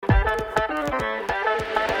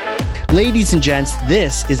Ladies and gents,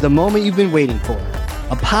 this is the moment you've been waiting for.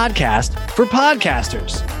 A podcast for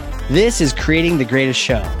podcasters. This is Creating the Greatest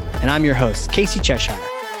Show, and I'm your host, Casey Cheshire.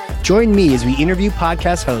 Join me as we interview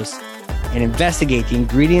podcast hosts and investigate the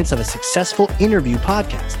ingredients of a successful interview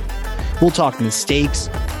podcast. We'll talk mistakes,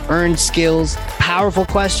 earned skills, powerful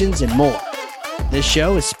questions, and more. This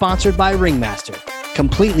show is sponsored by Ringmaster,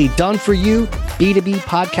 completely done for you B2B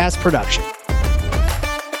podcast production.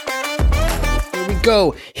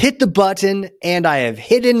 Go hit the button, and I have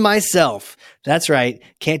hidden myself. That's right.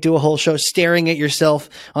 Can't do a whole show staring at yourself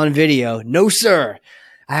on video. No, sir.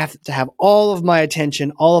 I have to have all of my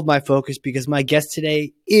attention, all of my focus, because my guest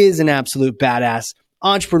today is an absolute badass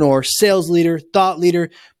entrepreneur, sales leader, thought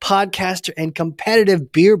leader, podcaster, and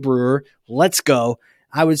competitive beer brewer. Let's go.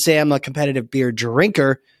 I would say I'm a competitive beer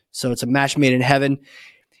drinker, so it's a match made in heaven.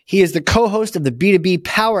 He is the co-host of the B2B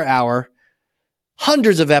Power Hour.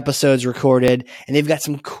 Hundreds of episodes recorded, and they've got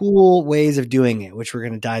some cool ways of doing it, which we're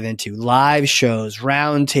going to dive into. Live shows,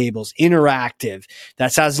 roundtables, interactive.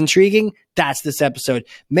 That sounds intriguing? That's this episode.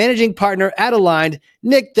 Managing partner at Aligned,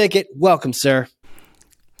 Nick Thickett. Welcome, sir.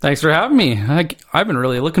 Thanks for having me. I've been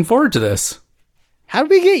really looking forward to this. How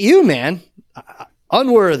did we get you, man?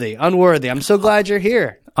 Unworthy. I'm so glad you're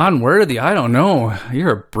here. Unworthy? I don't know.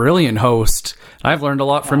 You're a brilliant host. I've learned a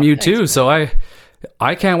lot from you, thanks, too, man. So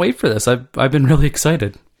I can't wait for this. I've been really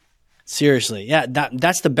excited. Seriously. Yeah,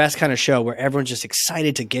 that's the best kind of show where everyone's just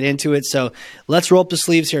excited to get into it. So let's roll up the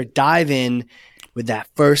sleeves here, dive in with that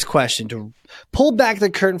first question to pull back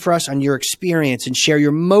the curtain for us on your experience and share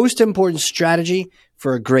your most important strategy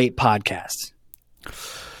for a great podcast.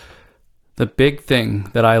 The big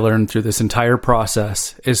thing that I learned through this entire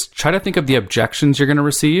process is try to think of the objections you're going to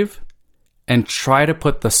receive and try to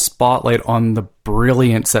put the spotlight on the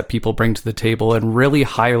brilliance that people bring to the table and really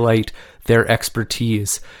highlight their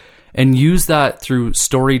expertise. And use that through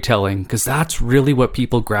storytelling, because that's really what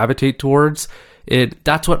people gravitate towards.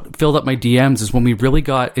 That's what filled up my DMs, is when we really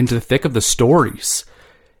got into the thick of the stories.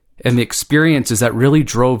 And the experiences that really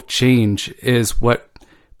drove change is what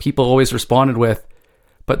people always responded with.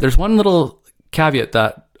 But there's one little caveat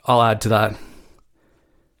that I'll add to that.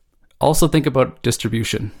 Also think about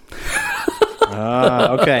distribution.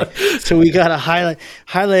 Okay. So we got to highlight.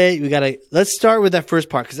 Let's start with that first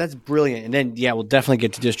part, because that's brilliant. And then, we'll definitely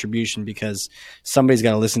get to distribution because somebody's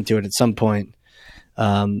got to listen to it at some point.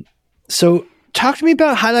 So talk to me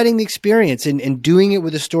about highlighting the experience and doing it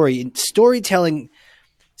with a story. And storytelling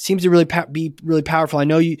seems to really be really powerful. I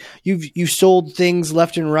know you've sold things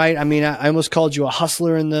left and right. I mean, I almost called you a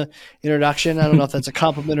hustler in the introduction. I don't know if that's a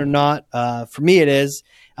compliment or not. For me, it is.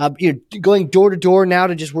 Going door to door now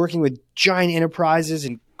to just working with giant enterprises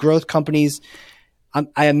and growth companies.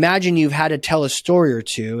 I imagine you've had to tell a story or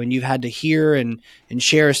two, and you've had to hear and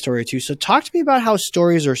share a story or two. So talk to me about how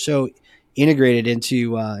stories are so integrated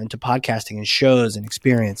into podcasting and shows and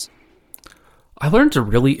experience. I learned a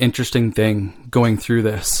really interesting thing going through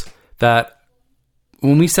this, that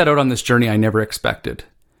when we set out on this journey, I never expected.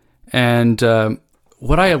 And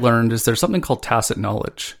what I learned is there's something called tacit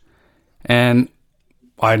knowledge. And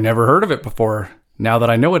I'd never heard of it before. Now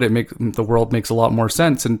that I know it, the world makes a lot more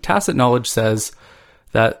sense. And tacit knowledge says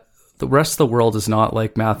that the rest of the world is not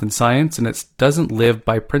like math and science, and it doesn't live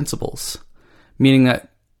by principles. Meaning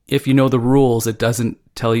that if you know the rules, it doesn't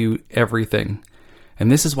tell you everything.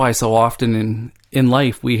 And this is why so often in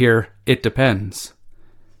life we hear, it depends.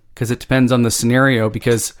 Because it depends on the scenario,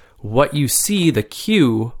 because what you see, the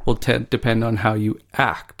cue, will depend on how you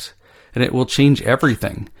act. And it will change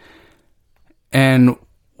everything. And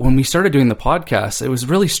when we started doing the podcast, it was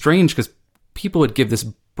really strange because people would give this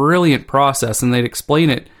brilliant process and they'd explain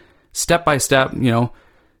it step by step, no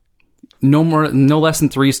less than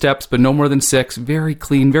 3 steps, but no more than 6, very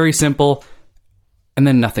clean, very simple. And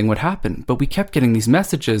then nothing would happen. But we kept getting these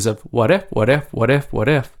messages of what if.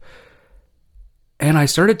 And I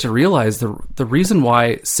started to realize the reason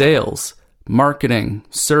why sales, marketing,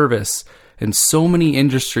 service, and so many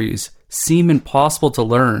industries seem impossible to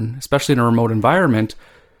learn, especially in a remote environment,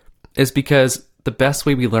 is because the best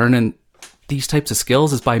way we learn in these types of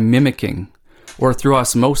skills is by mimicking or through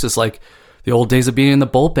osmosis, like the old days of being in the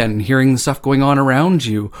bullpen and hearing the stuff going on around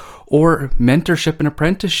you, or mentorship and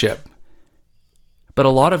apprenticeship. But a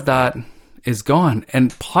lot of that is gone.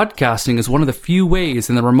 And podcasting is one of the few ways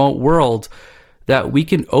in the remote world that we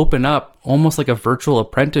can open up almost like a virtual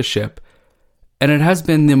apprenticeship. And it has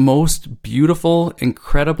been the most beautiful,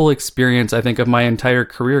 incredible experience, I think, of my entire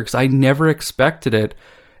career, because I never expected it.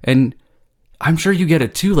 And I'm sure you get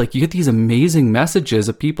it too. Like, you get these amazing messages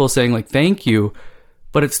of people saying, like, thank you.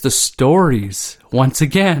 But it's the stories, once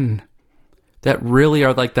again, that really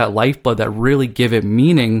are like that lifeblood, that really give it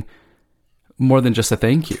meaning. more than just a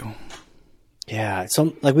thank you. Yeah.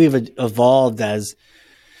 So like we've evolved as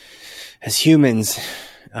humans,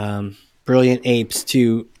 brilliant apes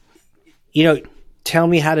to, tell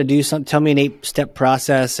me how to do something, tell me an 8-step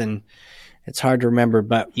process. And it's hard to remember,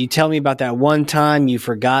 but you tell me about that one time you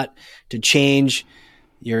forgot to change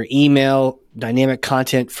your email dynamic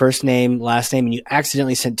content, first name, last name, and you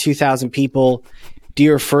accidentally sent 2,000 people to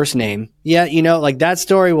your first name. Yeah. Like that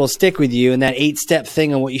story will stick with you, and that 8-step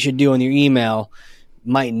thing on what you should do on your email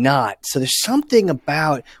might not. So there's something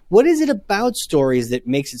about, what is it about stories that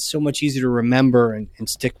makes it so much easier to remember and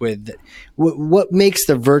stick with? That what makes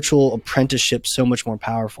the virtual apprenticeship so much more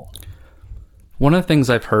powerful? One of the things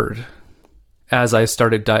I've heard as I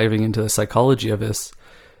started diving into the psychology of this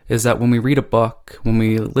is that when we read a book, when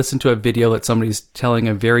we listen to a video that somebody's telling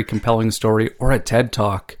a very compelling story, or a TED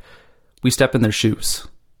Talk, we step in their shoes.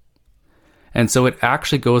 And so it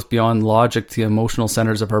actually goes beyond logic to the emotional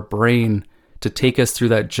centers of our brain to take us through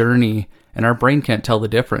that journey, and our brain can't tell the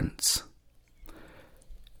difference.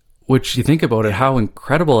 Which, you think about it, how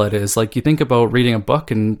incredible it is. Like, you think about reading a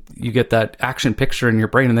book and you get that action picture in your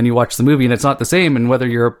brain, and then you watch the movie and it's not the same. And whether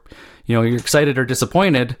you're excited or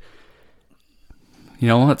disappointed,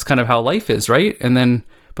 that's kind of how life is, right?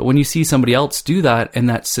 But when you see somebody else do that, and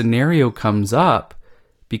that scenario comes up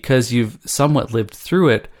because you've somewhat lived through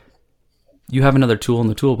it, you have another tool in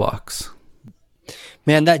the toolbox.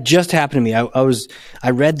 Man, that just happened to me. I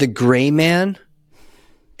read The Gray Man,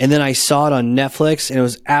 and then I saw it on Netflix, and it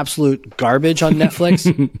was absolute garbage on Netflix.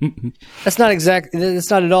 That's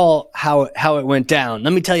not at all how it went down.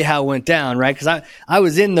 Let me tell you how it went down, right? Because I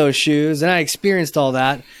was in those shoes, and I experienced all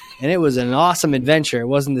that, and it was an awesome adventure. It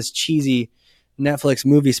wasn't this cheesy Netflix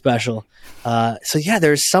movie special. So yeah,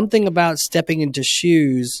 there's something about stepping into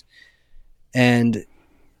shoes and,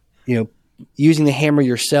 using the hammer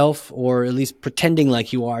yourself, or at least pretending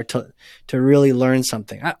like you are, to really learn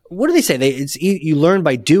something. What do they say? You learn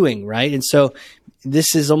by doing, right? And so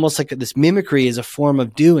this is almost like this mimicry is a form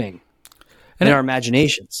of doing in our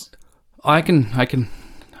imaginations. I can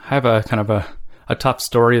have a kind of a tough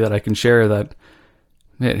story that I can share that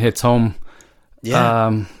it hits home.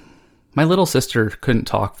 Yeah. My little sister couldn't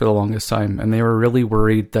talk for the longest time, and they were really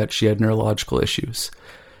worried that she had neurological issues.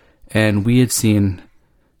 And we had seen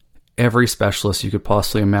every specialist you could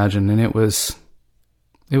possibly imagine, and it was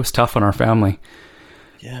tough on our family.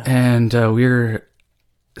 Yeah. And we were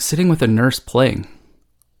sitting with a nurse playing,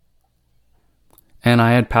 and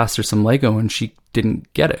I had passed her some Lego, and she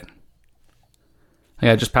didn't get it.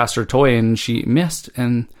 I just passed her a toy, and she missed.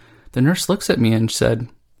 And the nurse looks at me and said,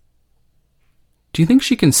 "Do you think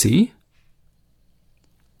she can see?"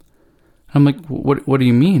 I'm like, "What do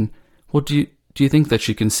you mean?" "Well, do you think that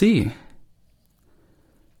she can see?"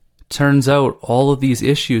 Turns out all of these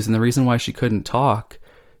issues, and the reason why she couldn't talk,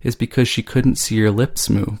 is because she couldn't see her lips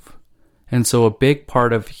move. And so a big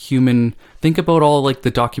part of think about all like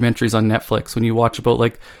the documentaries on Netflix when you watch about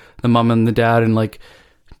like the mom and the dad and like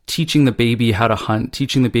teaching the baby how to hunt,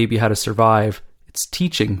 teaching the baby how to survive. It's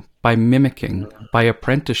teaching by mimicking, by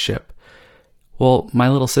apprenticeship. Well, my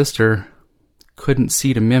little sister couldn't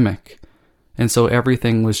see to mimic, and so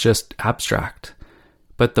everything was just abstract.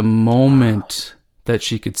 But the moment that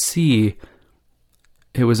she could see,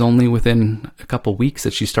 it was only within a couple weeks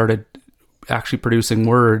that she started actually producing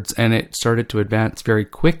words, and it started to advance very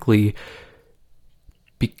quickly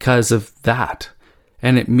because of that.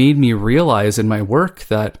 And it made me realize in my work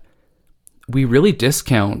that we really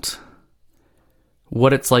discount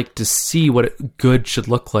what it's like to see what good should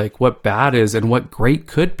look like, what bad is, and what great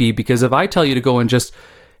could be. Because if I tell you to go and just,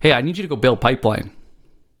 hey, I need you to go build pipeline,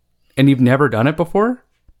 and you've never done it before,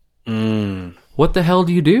 what the hell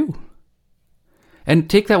do you do? And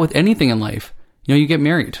take that with anything in life. You get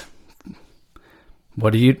married.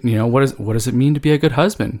 What does it mean to be a good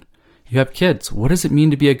husband? You have kids. What does it mean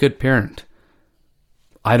to be a good parent?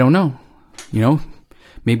 I don't know.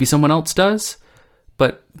 Maybe someone else does.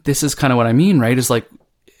 But this is kind of what I mean, right? Is like,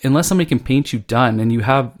 unless somebody can paint you done and you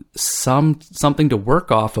have something to work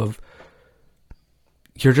off of,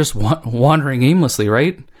 you're just wandering aimlessly,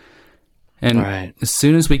 right? And right. As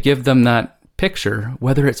soon as we give them that picture,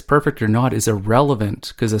 whether it's perfect or not is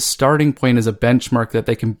irrelevant, because a starting point is a benchmark that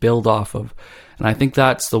they can build off of. And I think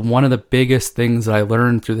that's one of the biggest things that I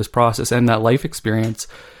learned through this process and that life experience,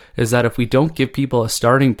 is that if we don't give people a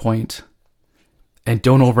starting point and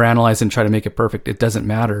don't overanalyze and try to make it perfect, it doesn't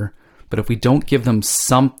matter. But if we don't give them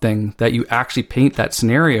something that you actually paint that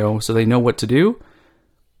scenario so they know what to do,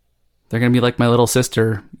 they're going to be like my little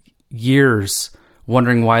sister, years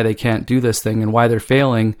wondering why they can't do this thing and why they're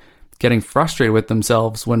failing, getting frustrated with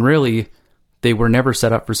themselves when really they were never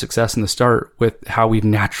set up for success in the start with how we've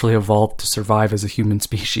naturally evolved to survive as a human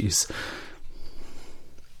species.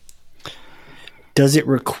 Does it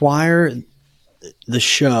require the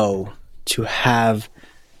show to have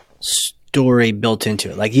story built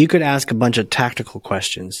into it? Like, you could ask a bunch of tactical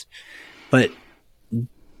questions, but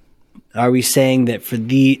are we saying that for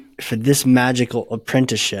this magical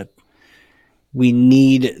apprenticeship, we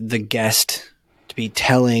need the guest to be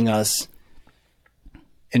telling us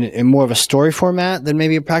in more of a story format than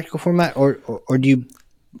maybe a practical format, or do you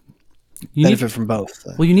benefit from both?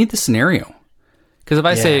 Well, you need the scenario. Because if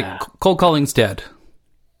I say cold calling's dead,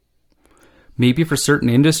 maybe for certain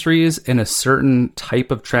industries in a certain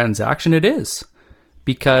type of transaction, it is.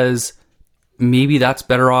 Because maybe that's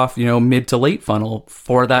better off, mid to late funnel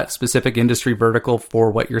for that specific industry vertical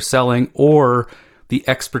for what you're selling, or the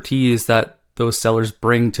expertise that those sellers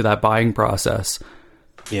bring to that buying process.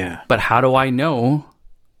 Yeah. But how do I know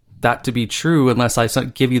that to be true unless I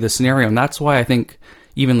give you the scenario? And that's why I think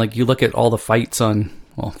even like you look at all the fights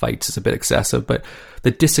is a bit excessive, but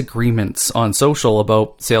the disagreements on social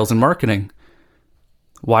about sales and marketing.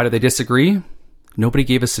 Why do they disagree? Nobody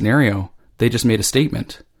gave a scenario. They just made a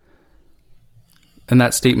statement. And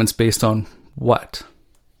that statement's based on what?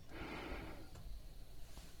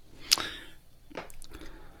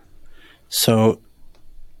 So,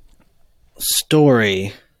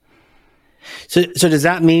 story. So does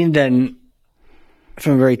that mean then,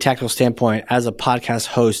 from a very tactical standpoint, as a podcast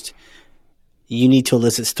host, you need to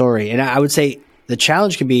elicit story? And I would say the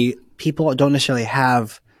challenge could be people don't necessarily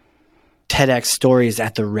have TEDx stories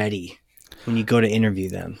at the ready when you go to interview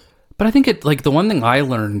them. But I think the one thing I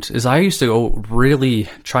learned is I used to go really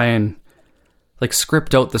try and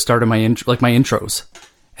script out the start of my intros.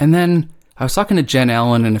 And then I was talking to Jen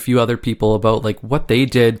Allen and a few other people about what they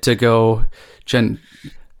did to go. Jen,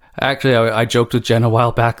 actually, I joked with Jen a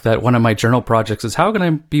while back that one of my journal projects is how can I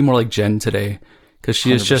be more like Jen today? Because she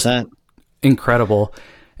 100%. Is just incredible.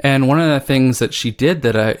 And one of the things that she did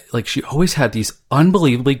that she always had these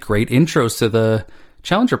unbelievably great intros to the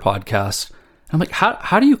Challenger podcast. I'm like,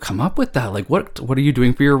 how do you come up with that? What are you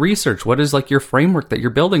doing for your research? What is your framework that you're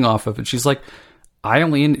building off of? And she's like, I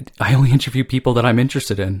only interview people that I'm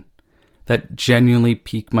interested in, that genuinely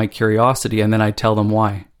pique my curiosity, and then I tell them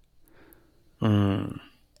why.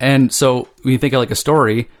 And so when you think of a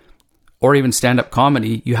story or even stand-up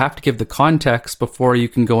comedy, you have to give the context before you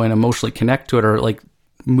can go and emotionally connect to it or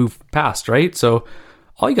move past, right? So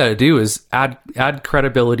all you got to do is add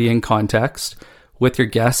credibility and context with your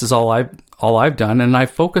guests is all I've done. And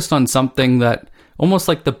I've focused on something that almost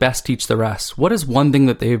like the best teach the rest. What is one thing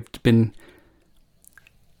that they've been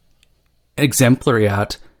exemplary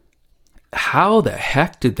at? How the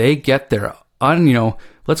heck did they get there?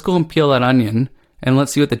 Let's go and peel that onion and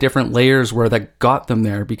let's see what the different layers were that got them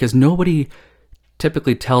there, because nobody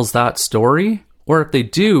typically tells that story. Or if they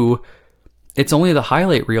do, it's only the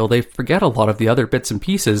highlight reel. They forget a lot of the other bits and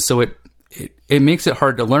pieces. So it makes it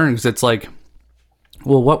hard to learn, because it's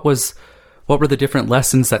well, what were the different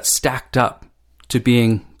lessons that stacked up to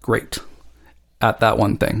being great at that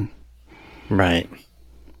one thing? Right.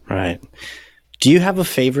 Do you have a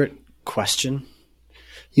favorite question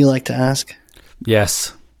you like to ask?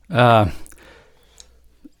 Yes. And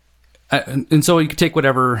so you could take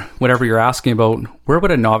whatever you're asking about. Where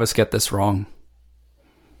would a novice get this wrong?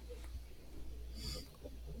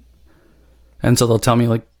 And so they'll tell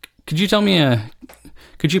me, could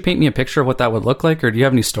you paint me a picture of what that would look like? Or do you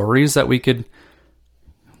have any stories that we could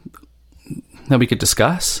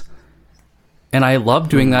discuss? And I love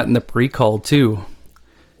doing that in the pre-call too,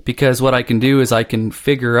 because what I can do is I can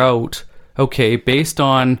figure out, okay, based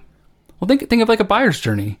on, think of a buyer's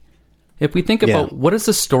journey. If we think about what is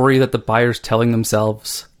the story that the buyer's telling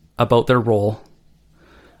themselves about their role,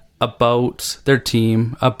 about their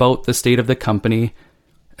team, about the state of the company,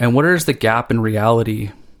 and what is the gap in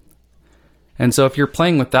reality? And so if you're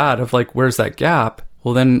playing with that of where's that gap?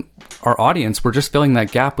 Well, then our audience, we're just filling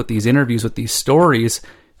that gap with these interviews, with these stories,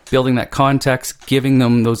 building that context, giving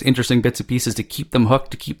them those interesting bits and pieces to keep them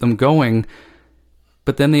hooked, to keep them going.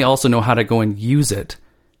 But then they also know how to go and use it.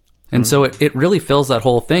 And so it really fills that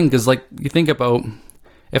whole thing. Because you think about,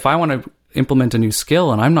 if I want to implement a new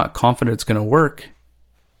skill and I'm not confident it's going to work,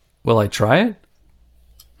 will I try it?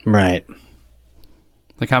 Right.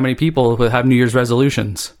 How many people have New Year's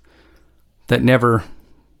resolutions that never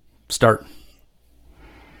start?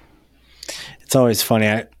 It's always funny.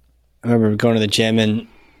 I remember going to the gym and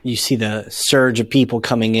you see the surge of people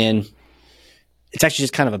coming in. It's actually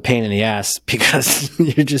just kind of a pain in the ass, because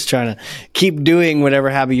you're just trying to keep doing whatever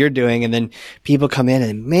habit you're doing. And then people come in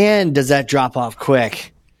and, man, does that drop off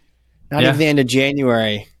quick. Not even the end of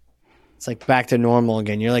January. It's like back to normal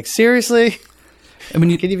again. You're like, seriously? I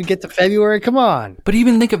mean, You can't even get to February? Come on. but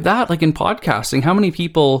even think of that, like in podcasting, how many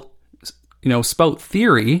people, spout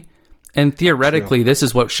theory and theoretically this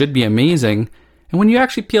is what should be amazing. And when you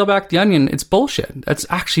actually peel back the onion, it's bullshit. That's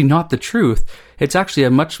actually not the truth. It's actually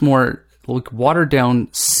a much more like watered down,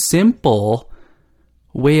 simple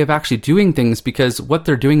way of actually doing things, because what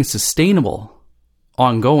they're doing is sustainable,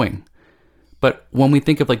 ongoing. But when we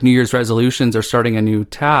think of like New Year's resolutions or starting a new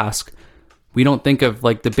task, we don't think of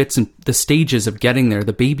like the bits and the stages of getting there,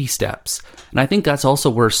 the baby steps. And I think that's also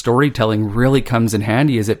where storytelling really comes in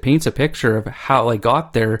handy, is it paints a picture of how I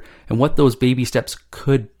got there and what those baby steps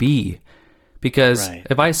could be. Because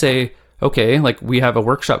if I say, okay, like we have a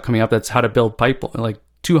workshop coming up that's how to build pipeline, like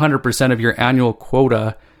 200% of your annual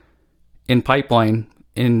quota in pipeline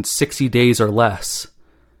in 60 days or less.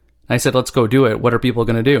 And I said, let's go do it. What are people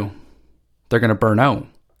going to do? They're going to burn out,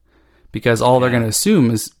 because all they're going to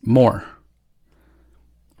assume is more.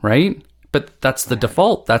 Right? But that's the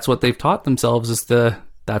default. That's what they've taught themselves,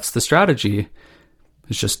 that's the strategy.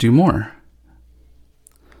 Is just do more.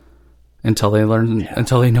 Until they learn,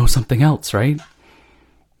 until they know something else, right?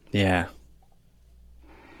 Yeah.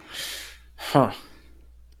 Huh.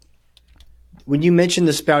 When you mentioned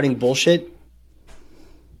the spouting bullshit,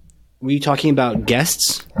 were you talking about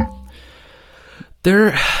guests?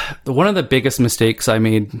 One of the biggest mistakes I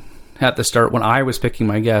made at the start when I was picking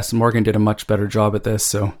my guests, Morgan did a much better job at this,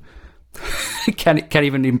 so can't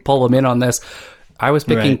even pull him in on this. I was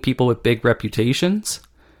picking people with big reputations,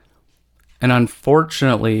 and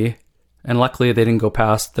unfortunately, and luckily they didn't go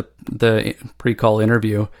past the pre-call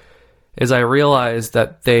interview, is I realized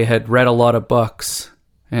that they had read a lot of books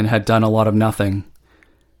and had done a lot of nothing.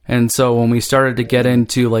 And so when we started to get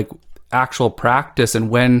into like actual practice,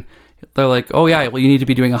 and when they're like, oh yeah, well you need to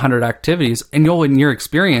be doing 100 activities, and in your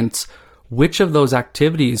experience, which of those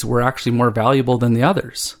activities were actually more valuable than the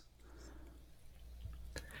others?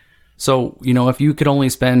 So, if you could only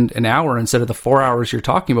spend an hour instead of the 4 hours you're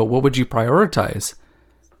talking about, what would you prioritize?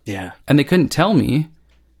 Yeah. And they couldn't tell me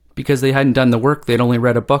because they hadn't done the work. They'd only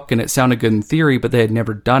read a book and it sounded good in theory, but they had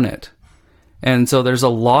never done it. And so there's a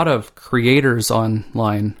lot of creators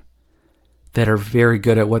online that are very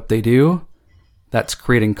good at what they do. That's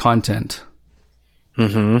creating content.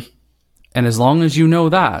 Mm-hmm. And as long as you know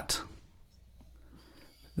that,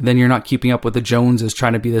 then you're not keeping up with the Joneses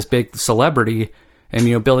trying to be this big celebrity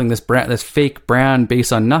and, building this brand, this fake brand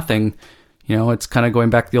based on nothing. It's kind of going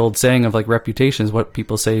back to the old saying of like reputation is what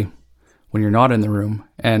people say when you're not in the room.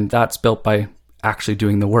 And that's built by actually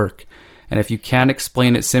doing the work. And if you can't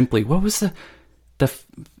explain it simply, what was it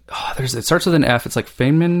starts with an F. It's like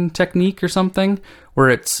Feynman technique or something, where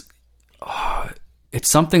it's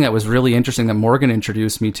something that was really interesting that Morgan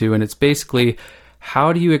introduced me to. And it's basically,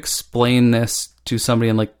 how do you explain this to somebody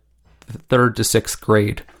in like the 3rd to 6th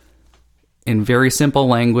grade? In very simple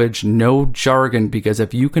language, no jargon, because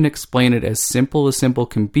if you can explain it as simple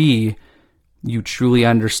can be, you truly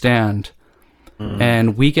understand.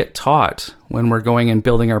 And we get taught when we're going and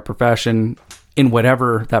building our profession, in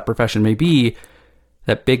whatever that profession may be,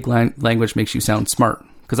 that big language makes you sound smart.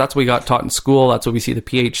 Because that's what we got taught in school. That's what we see the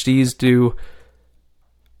PhDs do.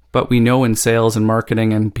 But we know in sales and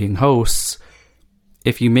marketing and being hosts,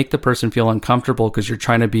 if you make the person feel uncomfortable because you're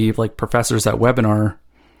trying to be like professors at webinar,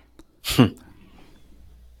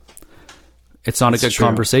 it's not a good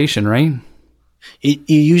conversation, right? You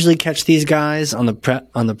usually catch these guys on the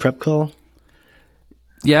prep call.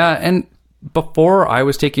 Yeah, and before I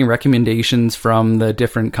was taking recommendations from the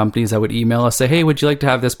different companies that would email us, say, hey, would you like to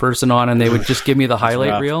have this person on? And they would just give me the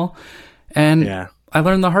highlight reel. And I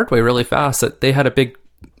learned the hard way really fast that they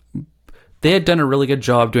had done a really good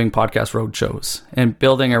job doing podcast road shows and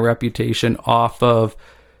building a reputation off of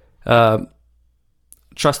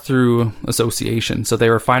trust through association. So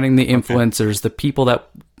they were finding the influencers, the people that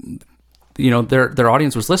their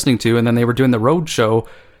audience was listening to, and then they were doing the road show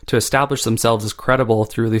to establish themselves as credible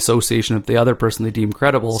through the association of the other person they deemed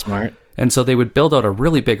credible. Smart. And so they would build out a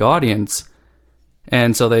really big audience.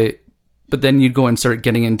 And so but then you'd go and start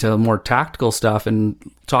getting into more tactical stuff and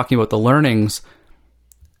talking about the learnings,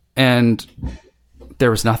 and there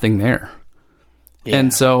was nothing there. Yeah.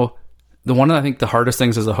 And so I think the hardest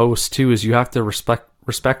things as a host too, is you have to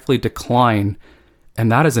respectfully decline.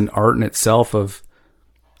 And that is an art in itself of,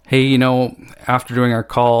 hey, after doing our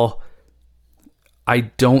call, I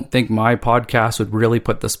don't think my podcast would really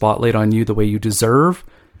put the spotlight on you the way you deserve.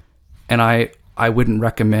 And I wouldn't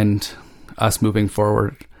recommend us moving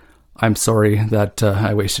forward. I'm sorry that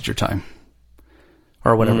I wasted your time.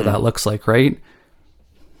 Or whatever that looks like, right?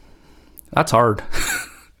 That's hard.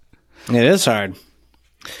 It is hard.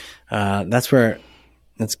 That's where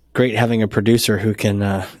It's great having a producer who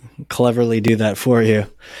can cleverly do that for you.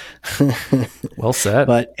 Well said.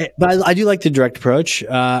 But I do like the direct approach.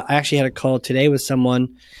 I actually had a call today with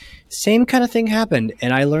someone. Same kind of thing happened,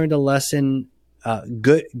 and I learned a lesson.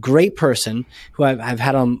 Great person who I've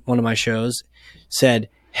had on one of my shows said,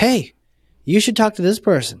 "Hey, you should talk to this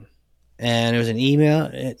person." And it was an email,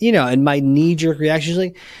 and my knee-jerk reaction is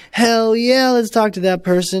like, "Hell yeah, let's talk to that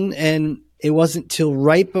person." And it wasn't till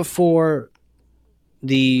right before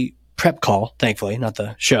the prep call, thankfully, not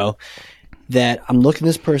the show, that I'm looking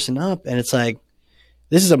this person up, and it's like,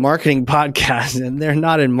 this is a marketing podcast, and they're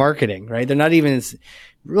not in marketing, right? They're not even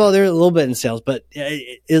they're a little bit in sales, but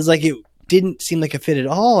it was like it didn't seem like a fit at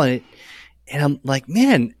all, and I'm like,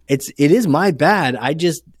 man, it is my bad. I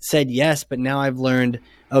just said yes, but now I've learned,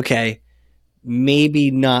 okay, maybe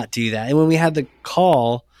not do that. And when we had the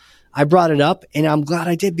call, I brought it up, and I'm glad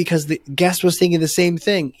I did, because the guest was thinking the same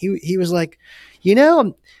thing. He was like,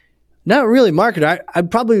 I'm not really a marketer. I'd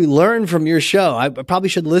probably learn from your show. I probably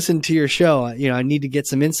should listen to your show. I need to get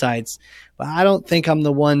some insights, but I don't think I'm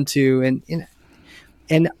the one to,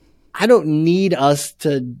 and I don't need us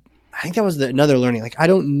to, I think that was another learning. Like, I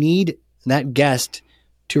don't need that guest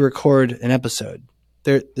to record an episode.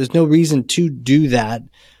 There's no reason to do that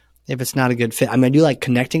if it's not a good fit. I mean, I do like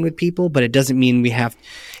connecting with people, but it doesn't mean we have,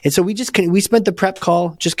 and so we spent the prep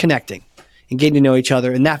call just connecting and getting to know each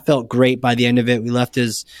other. And that felt great. By the end of it, we left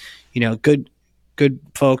as, good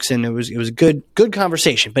folks. And it was a good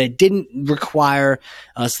conversation, but it didn't require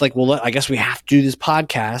us like, well, I guess we have to do this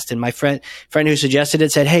podcast. And my friend who suggested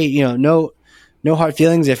it said, hey, no hard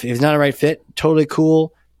feelings. If it's not a right fit, totally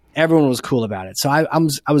cool. Everyone was cool about it. So I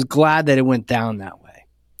was glad that it went down that way.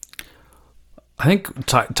 I think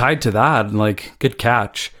tied to that, like, good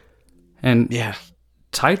catch. And yeah,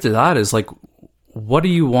 tied to that is like, what do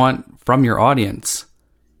you want from your audience?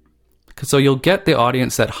 So you'll get the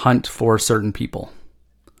audience that hunt for certain people.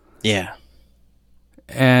 Yeah.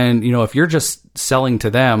 And, if you're just selling to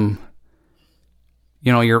them,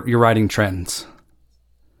 you're riding trends.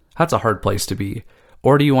 That's a hard place to be.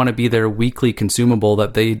 Or do you want to be their weekly consumable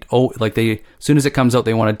that as soon as it comes out,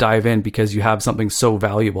 they want to dive in because you have something so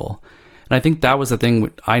valuable. And I think that was the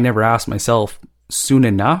thing I never asked myself soon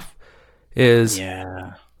enough is,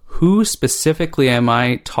 who specifically am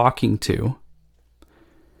I talking to?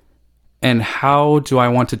 And how do I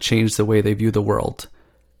want to change the way they view the world?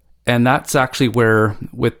 And that's actually where,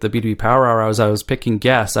 with the B2B Power Hour, I was picking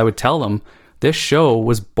guests. I would tell them, this show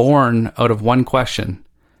was born out of one question.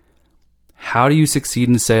 How do you succeed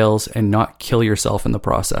in sales and not kill yourself in the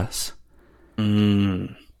process?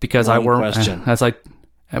 Because as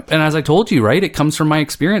I told you, right, it comes from my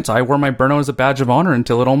experience. I wore my burnout as a badge of honor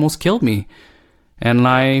until it almost killed me. And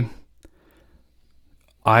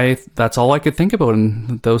that's all I could think about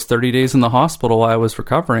in those 30 days in the hospital while I was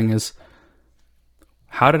recovering is,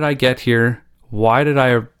 how did I get here? Why did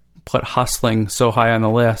I put hustling so high on the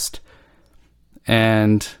list?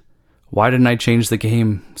 And why didn't I change the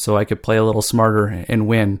game so I could play a little smarter and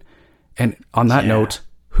win? And on that note,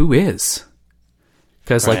 who is?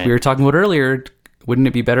 Because like we were talking about earlier, wouldn't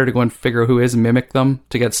it be better to go and figure out who is and mimic them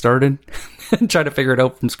to get started and try to figure it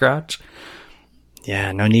out from scratch?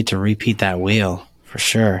 Yeah, no need to repeat that wheel for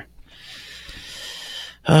sure.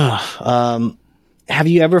 Have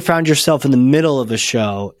you ever found yourself in the middle of a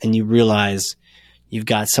show and you realize you've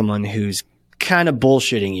got someone who's kind of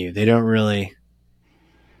bullshitting you? They don't really,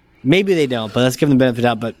 maybe they don't, but let's give them the benefit of the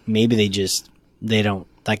doubt, but maybe they don't.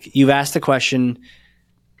 Like, you've asked a question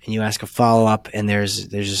and you ask a follow-up and there's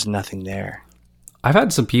just nothing there. I've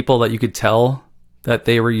had some people that you could tell that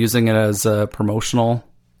they were using it as a promotional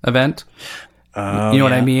event. You know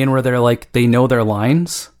what I mean? Where they're like, they know their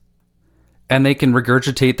lines and they can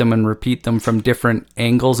regurgitate them and repeat them from different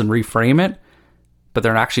angles and reframe it, but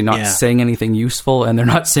they're actually not saying anything useful and they're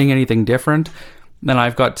not saying anything different. Then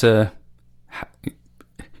I've got to,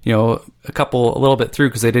 a little bit through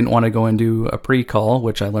because they didn't want to go and do a pre-call,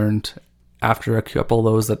 which I learned after a couple of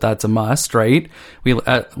those that's a must, right? We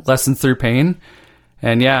lessons through pain.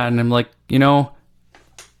 And and I'm like,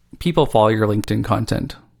 people follow your LinkedIn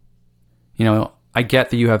content. I get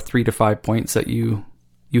that you have 3 to 5 points that you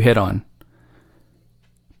hit on.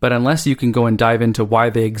 But unless you can go and dive into why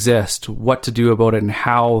they exist, what to do about it, and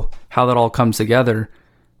how that all comes together,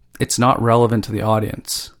 it's not relevant to the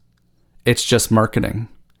audience. It's just marketing.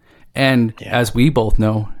 And as we both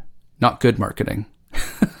know, not good marketing.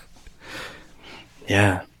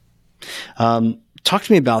 Talk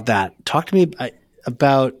to me about that. Talk to me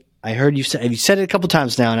about, I heard you said it a couple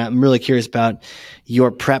times now, and I'm really curious about your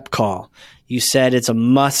prep call. You said it's a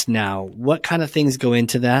must now. What kind of things go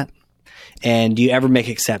into that? And do you ever make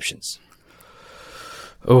exceptions?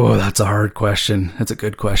 Oh, that's a hard question. That's a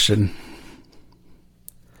good question.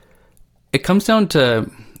 It comes down to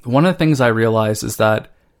one of the things I realized is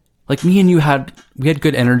that, like, me and you we had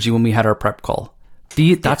good energy when we had our prep call.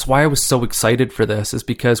 That's why I was so excited for this, is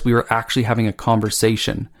because we were actually having a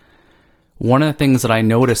conversation. One of the things that I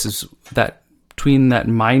noticed is that between that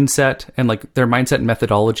mindset and like their mindset and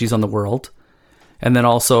methodologies on the world, and then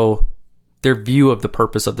also their view of the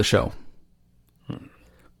purpose of the show.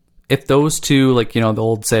 If those two, like, you know, the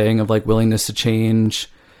old saying of like willingness to change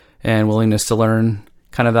and willingness to learn,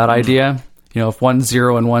 kind of that idea, you know, if one's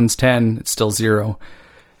 0 and one's 10, it's still 0.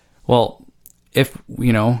 Well, if,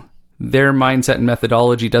 you know, their mindset and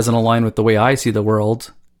methodology doesn't align with the way I see the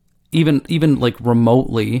world, even like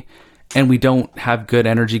remotely, and we don't have good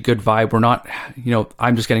energy, good vibe, we're not, you know,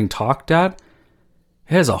 I'm just getting talked at,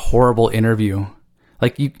 it is a horrible interview.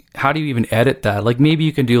 Like, how do you even edit that? Like, maybe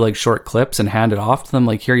you can do like short clips and hand it off to them.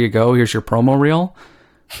 Like, here you go, here's your promo reel.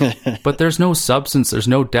 But there's no substance, there's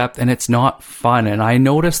no depth, and it's not fun. And I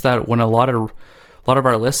noticed that when a lot of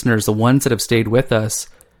our listeners, the ones that have stayed with us,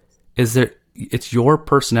 is that it's your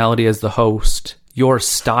personality as the host, your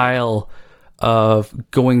style of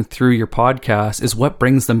going through your podcast is what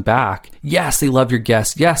brings them back. Yes, they love your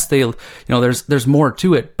guests. Yes, they, you know, there's more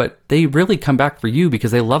to it, but they really come back for you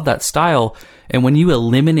because they love that style. And when you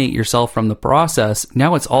eliminate yourself from the process,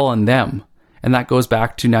 now it's all on them. And that goes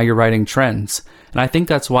back to now you're writing trends. And I think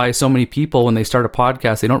that's why so many people, when they start a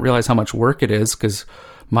podcast, they don't realize how much work it is, because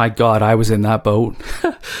my God, I was in that boat.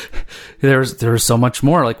 There's so much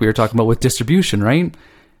more, like we were talking about with distribution, right?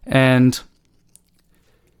 And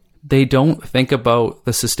they don't think about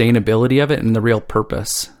the sustainability of it and the real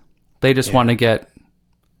purpose. They just want to get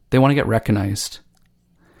recognized.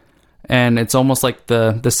 And it's almost like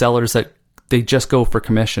the sellers that they just go for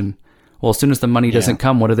commission. Well, as soon as the money doesn't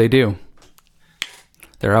come, what do?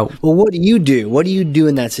 They're out. Well, what do you do? What do you do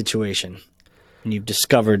in that situation when you've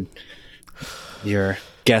discovered your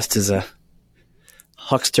guest is a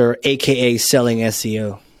huckster, aka selling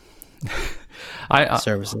SEO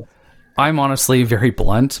services? I'm honestly very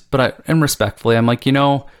blunt, and respectfully, I'm like, you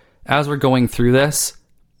know, as we're going through this,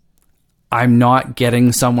 I'm not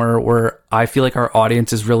getting somewhere where I feel like our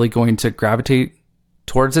audience is really going to gravitate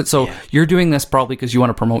towards it. So you're doing this probably because you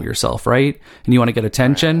want to promote yourself, right? And you want to get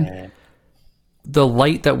attention. Right. The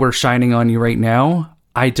light that we're shining on you right now,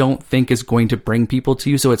 I don't think is going to bring people to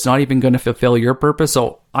you. So it's not even going to fulfill your purpose.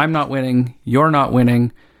 So I'm not winning. You're not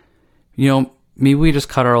winning. You know, maybe we just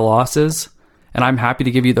cut our losses. And I'm happy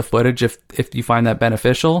to give you the footage if you find that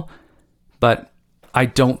beneficial, but I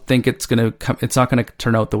don't think it's not going to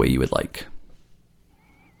turn out the way you would like.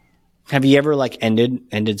 Have you ever like ended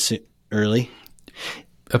early?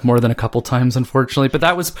 More than a couple times, unfortunately. But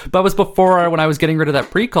that was before, when I was getting rid of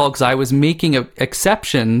that pre-call, because I was making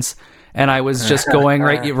exceptions and I was just going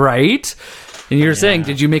right. And you're saying,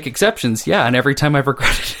 did you make exceptions? Yeah, and every time I've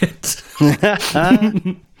regretted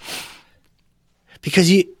it. Because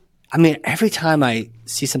every time I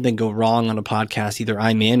see something go wrong on a podcast, either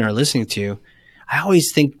I'm in or listening to, I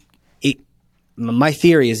always think my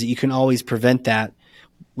theory is that you can always prevent that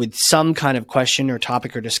with some kind of question or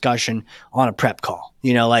topic or discussion on a prep call.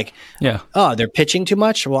 You know, like, oh, they're pitching too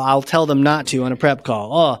much? Well, I'll tell them not to on a prep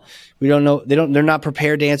call. Oh, we don't know. They're not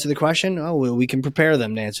prepared to answer the question. Oh, well, we can prepare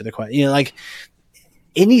them to answer the question. You know, like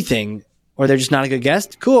anything, or they're just not a good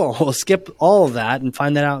guest. Cool. We'll skip all of that and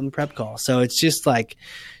find that out in the prep call. So it's just like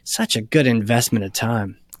such a good investment of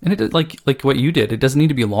time. And it, like what you did, it doesn't need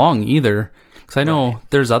to be long either. Because I know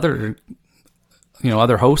there's other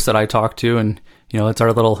hosts that I talk to, and you know, it's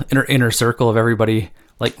our little inner circle of everybody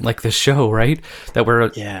like this show, right? That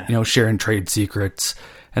we're sharing trade secrets,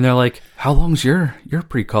 and they're like, "How long's your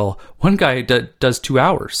pre-call?" One guy does 2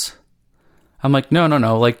 hours. I'm like, no.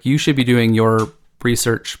 Like, you should be doing your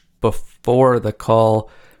research before the call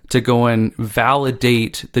to go and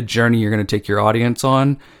validate the journey you're going to take your audience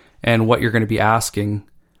on and what you're going to be asking,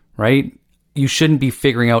 right? You shouldn't be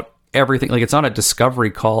figuring out everything. Like, it's not a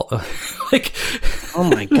discovery call. Like, oh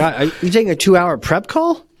my God. Are you taking a 2-hour prep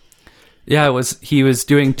call? Yeah, he was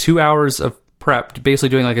doing 2 hours of prep, basically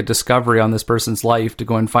doing like a discovery on this person's life to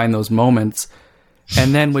go and find those moments,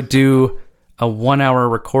 and then would do a 1 hour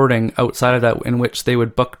recording outside of that, in which they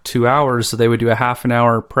would book 2 hours. So they would do a half an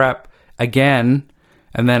hour prep again,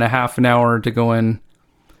 and then a half an hour to go in.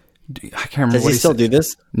 I can't remember. Does he still do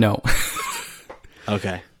this? No.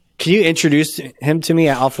 Okay. Can you introduce him to me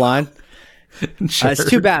offline? Sure. It's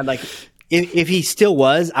too bad. Like, if he still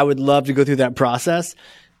was, I would love to go through that process.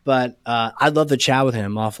 But I'd love to chat with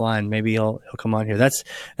him offline. Maybe he'll come on here. That's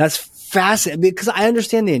fascinating, because I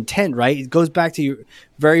understand the intent, right? It goes back to your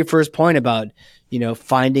very first point about, you know,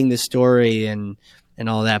 finding the story and and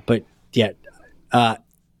all that. But yeah,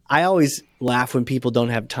 I always laugh when people don't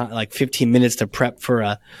have time, like 15 minutes to prep for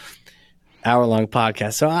a hour-long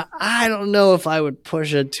podcast. So I don't know if I would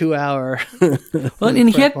push a 2-hour. Well, and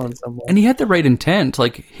he had the right intent.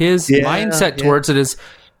 Like his mindset towards it is,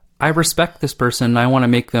 I respect this person and I want to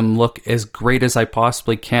make them look as great as I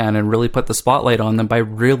possibly can and really put the spotlight on them by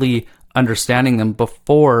really understanding them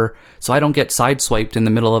before, so I don't get sideswiped in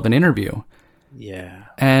the middle of an interview. Yeah.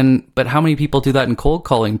 But how many people do that in cold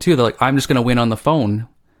calling too? They're like, I'm just going to win on the phone.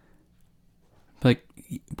 Like,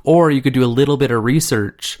 or you could do a little bit of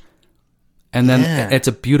research, and then it's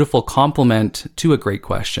a beautiful compliment to a great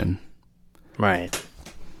question. Right.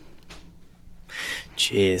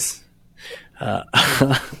 Jeez.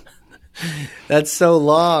 That's so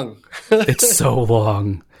long. It's so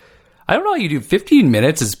long. I don't know how you do 15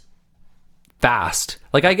 minutes is fast.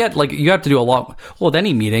 Like I get, like you have to do a lot. Well, with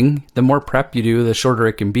any meeting, the more prep you do, the shorter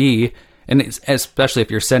it can be. And it's, especially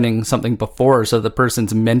if you're sending something before, so the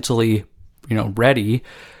person's mentally, ready.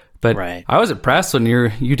 But I was impressed when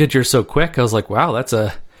you did yours so quick. I was like, wow, that's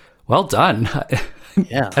well done.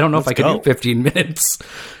 Yeah. I don't know if I could do 15 minutes.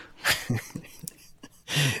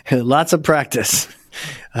 Lots of practice.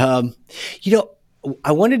 I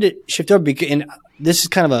wanted to shift over because, and this is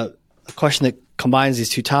kind of a question that combines these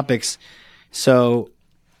two topics. So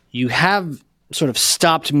you have sort of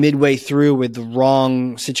stopped midway through with the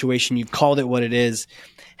wrong situation. You've called it what it is.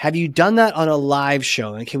 Have you done that on a live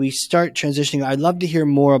show? And can we start transitioning? I'd love to hear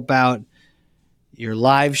more about your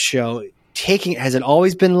live show. Has it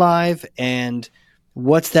always been live? And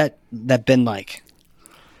what's that been like?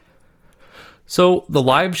 So the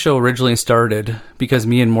live show originally started because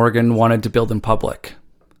me and Morgan wanted to build in public.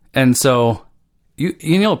 And so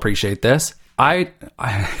you'll appreciate this. I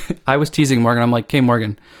was teasing Morgan. I'm like, "Hey,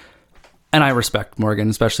 Morgan," and I respect Morgan,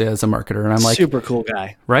 especially as a marketer. And I'm like, super cool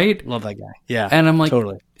guy, right? Love that guy. Yeah. And I'm like,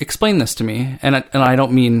 totally. Explain this to me. And I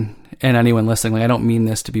don't mean, and anyone listening, like, I don't mean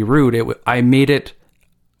this to be rude. I made it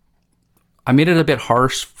a bit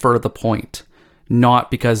harsh for the point,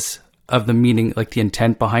 not because of the meaning, like the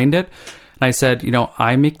intent behind it. And I said,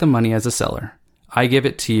 I make the money as a seller. I give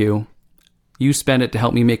it to you. You spend it to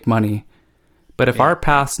help me make money. But if our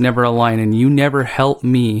paths never align and you never help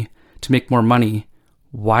me to make more money,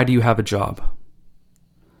 why do you have a job?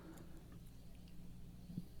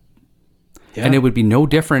 Yeah. And it would be no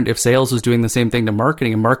different if sales was doing the same thing to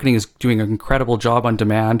marketing, and marketing is doing an incredible job on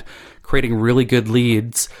demand, creating really good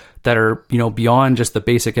leads that are, beyond just the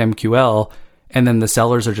basic MQL. And then the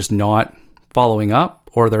sellers are just not following up,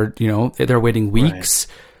 or they're waiting weeks.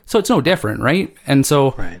 Right. So it's no different, right? And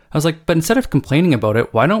so I was like, but instead of complaining about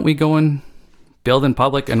it, why don't we go and build in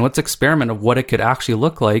public, and let's experiment of what it could actually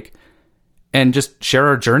look like, and just share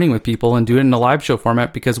our journey with people and do it in a live show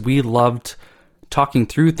format, because we loved talking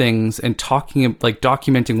through things and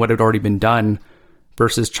documenting what had already been done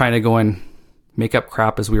versus trying to go and make up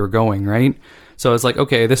crap as we were going, right? So I was like,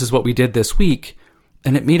 okay, this is what we did this week.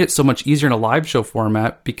 And it made it so much easier in a live show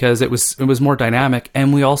format because it was more dynamic.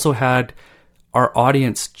 And we also had our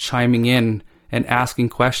audience chiming in and asking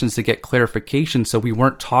questions to get clarification. So we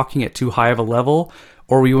weren't talking at too high of a level,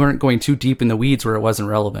 or we weren't going too deep in the weeds where it wasn't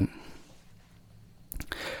relevant.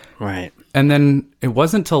 Right. And then it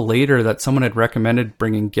wasn't until later that someone had recommended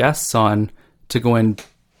bringing guests on to go and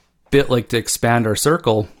to expand our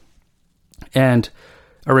circle. And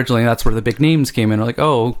originally that's where the big names came in. We're like,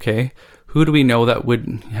 oh, okay. Who do we know that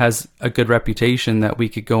has a good reputation that we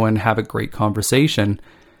could go and have a great conversation?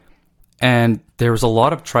 And there was a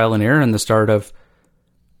lot of trial and error in the start of,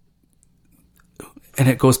 and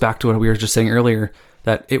it goes back to what we were just saying earlier,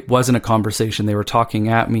 that it wasn't a conversation. They were talking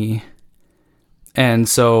at me. And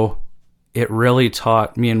so it really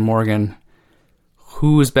taught me and Morgan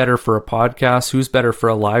who is better for a podcast, who's better for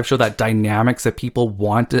a live show, that dynamics that people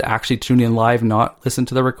want to actually tune in live, not listen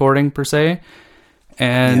to the recording per se.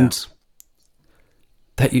 And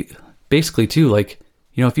that you basically too, if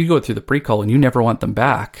you go through the pre-call and you never want them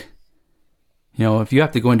back, if you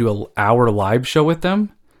have to go and do an hour live show with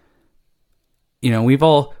them, we've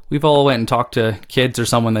all went and talked to kids or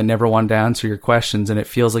someone that never wanted to answer your questions, and it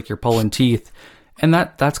feels like you're pulling teeth. And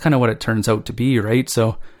that's kind of what it turns out to be, right?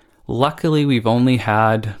 So luckily we've only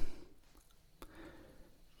had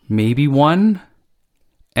maybe one,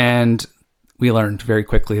 and we learned very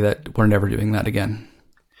quickly that we're never doing that again.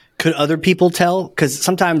 Could other people tell? Because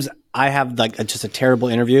sometimes I have just a terrible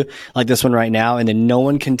interview like this one right now, and then no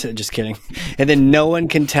one can just kidding. And then no one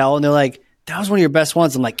can tell, and they're like, that was one of your best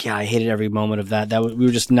ones. I'm like, yeah, I hated every moment of that. We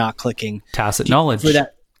were just not clicking. Tacit knowledge. For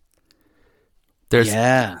that. There's,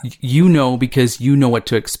 because you know what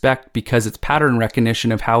to expect, because it's pattern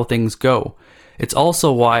recognition of how things go. It's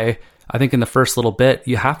also why I think in the first little bit,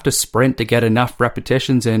 you have to sprint to get enough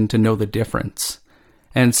repetitions in to know the difference.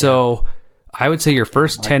 And so I would say your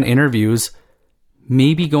first 10 interviews,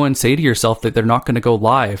 maybe go and say to yourself that they're not going to go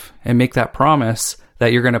live, and make that promise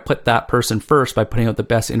that you're going to put that person first by putting out the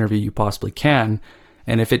best interview you possibly can.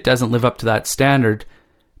 And if it doesn't live up to that standard,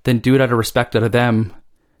 then do it out of respect out of them.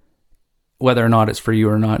 Whether or not it's for you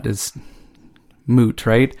or not is moot,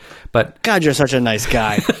 right? But God, you're such a nice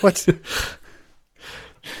guy. What?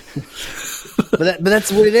 but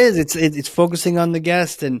that's what it is. It's focusing on the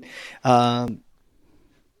guest, and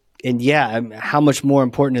yeah, how much more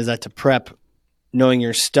important is that to prep, knowing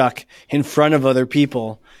you're stuck in front of other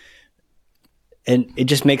people, and it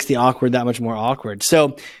just makes the awkward that much more awkward.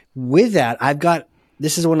 So with that,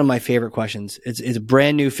 this is one of my favorite questions. It's a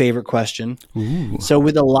brand new favorite question. Ooh. So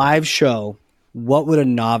with a live show, what would a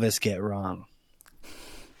novice get wrong?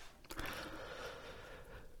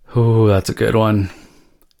 Oh, that's a good one.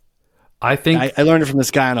 I think I learned it from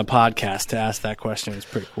this guy on a podcast to ask that question. It's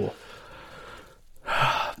pretty cool.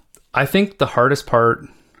 I think the hardest part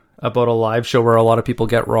about a live show where a lot of people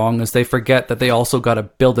get wrong is they forget that they also got to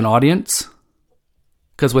build an audience.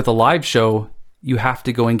 Because with a live show, you have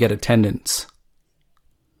to go and get attendance.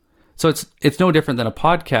 So it's no different than a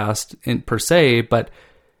podcast per se, but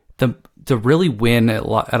to really win at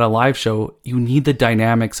a live show, you need the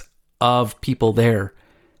dynamics of people there.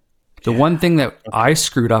 The one thing that I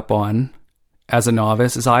screwed up on as a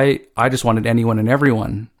novice is I just wanted anyone and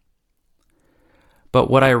everyone. But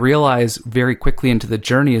what I realized very quickly into the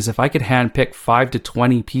journey is if I could handpick 5 to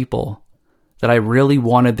 20 people that I really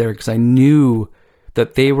wanted there because I knew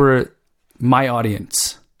that they were my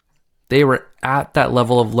audience. They were at that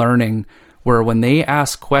level of learning where when they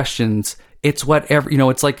ask questions, it's whatever,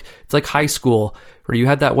 it's like high school where you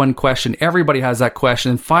had that one question, everybody has that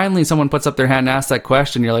question, and finally someone puts up their hand and asks that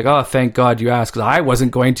question. You're like, oh, thank God you asked, because I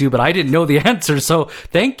wasn't going to, but I didn't know the answer, so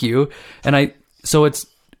thank you. So it's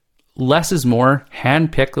less is more.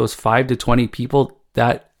 Handpick those 5 to 20 people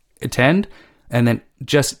that attend, and then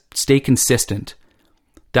just stay consistent.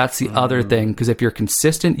 That's the other thing, because if you're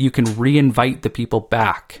consistent, you can re-invite the people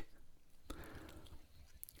back.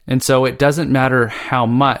 And so it doesn't matter how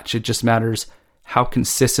much, it just matters how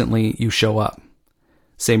consistently you show up.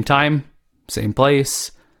 Same time, same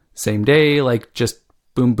place, same day, like just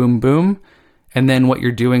boom, boom, boom. And then what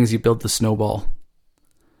you're doing is you build the snowball.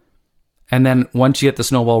 And then once you get the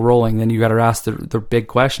snowball rolling, then you got to ask the big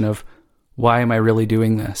question of, why am I really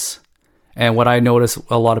doing this? And what I notice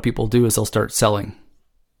a lot of people do is they'll start selling.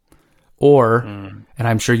 Or, and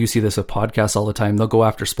I'm sure you see this with podcasts all the time, they'll go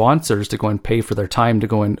after sponsors to go and pay for their time to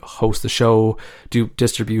go and host the show, do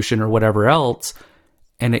distribution or whatever else.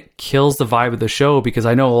 And it kills the vibe of the show, because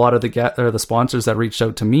I know a lot of the sponsors that reached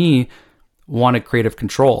out to me wanted creative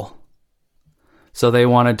control. So they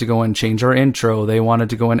wanted to go and change our intro. They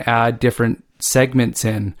wanted to go and add different segments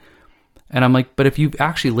in. And I'm like, but if you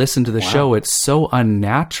actually listen to the show, it's so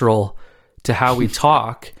unnatural to how we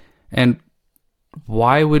talk. And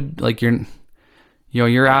why would, like,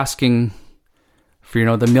 you're asking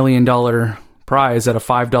for, the $1 million prize at a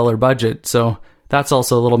 $5 budget. So that's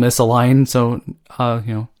also a little misaligned. So,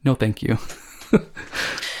 no, thank you.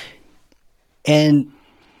 And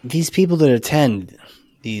these people that attend,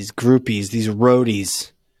 these groupies, these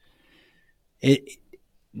roadies, it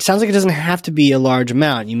sounds like it doesn't have to be a large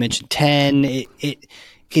amount. You mentioned 10. It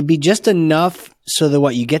could be just enough so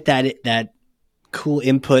that you get that cool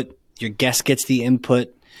input. Your guest gets the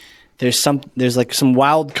input. There's like some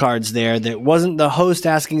wild cards there that wasn't the host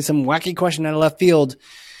asking some wacky question out of left field.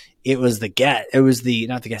 It was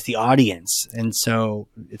the audience. And so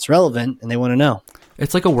it's relevant and they want to know.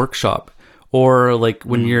 It's like a workshop, or like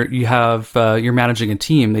when you're managing a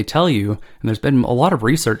team, they tell you, and there's been a lot of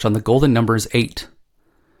research on the golden number is 8.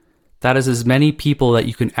 That is as many people that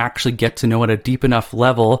you can actually get to know at a deep enough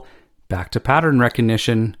level, back to pattern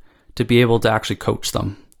recognition, to be able to actually coach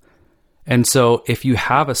them. And so if you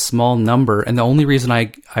have a small number, and the only reason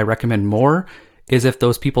I recommend more is if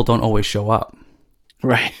those people don't always show up.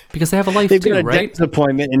 Right. Because they have a life too, right? They've got a dentist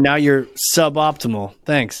appointment and now you're suboptimal.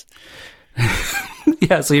 Thanks.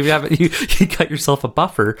 Yeah, so if you got yourself a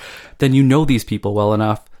buffer, then you know these people well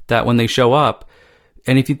enough that when they show up,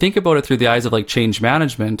 and if you think about it through the eyes of like change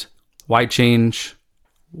management, why change?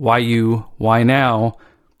 Why you? Why now?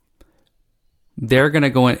 They're going to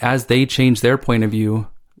go in as they change their point of view.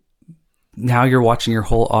 Now you're watching your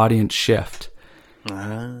whole audience shift.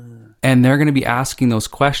 And they're going to be asking those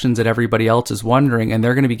questions that everybody else is wondering, and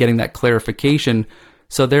they're going to be getting that clarification.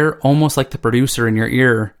 So they're almost like the producer in your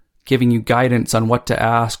ear, giving you guidance on what to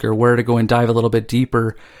ask or where to go and dive a little bit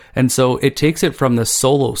deeper. And so it takes it from the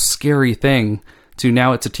solo scary thing to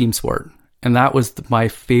now it's a team sport. And that was my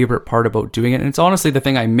favorite part about doing it. And it's honestly the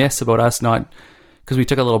thing I miss about us, not because we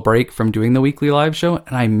took a little break from doing the weekly live show,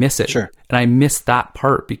 and I miss it. Sure. And I miss that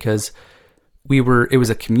part because it was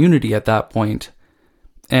a community at that point,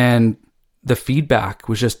 and the feedback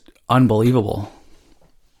was just unbelievable.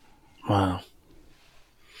 Wow.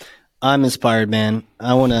 I'm inspired, man.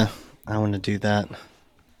 I want to do that.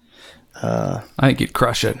 I think you'd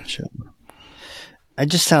crush it. Sure. It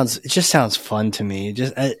just sounds fun to me.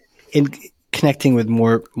 In connecting with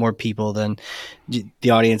more people than the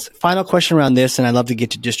audience. Final question around this, and I'd love to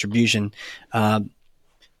get to distribution.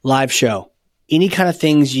 Live show. Any kind of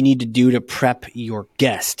things you need to do to prep your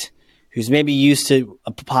guest who's maybe used to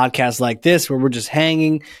a podcast like this where we're just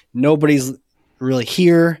hanging, nobody's really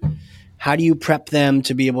here. How do you prep them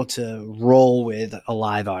to be able to roll with a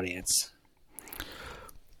live audience?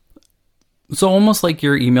 So almost like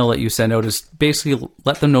your email that you send out is basically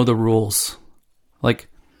let them know the rules. Like,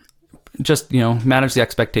 just, manage the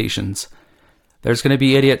expectations. There's going to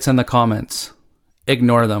be idiots in the comments.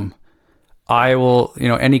 Ignore them. I will,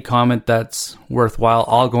 any comment that's worthwhile,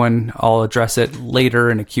 I'll go in, I'll address it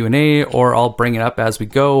later in a Q&A, or I'll bring it up as we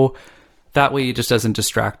go. That way it just doesn't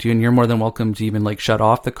distract you, and you're more than welcome to even shut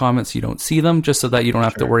off the comments so you don't see them, just so that you don't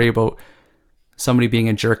have to worry about somebody being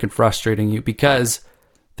a jerk and frustrating you, because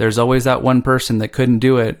there's always that one person that couldn't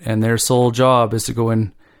do it, and their sole job is to go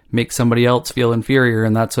and make somebody else feel inferior,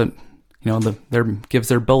 and that's what gives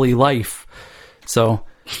their bully life. So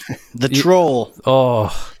the troll.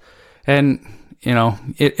 And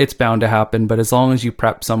it's bound to happen, but as long as you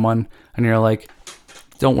prep someone and you're like,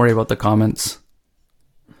 don't worry about the comments,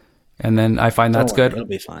 and then I find that's good. It'll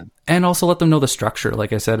be fine. And also let them know the structure,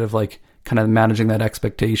 like I said, of kind of managing that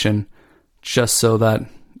expectation, just so that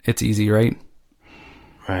it's easy, right?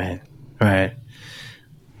 Right.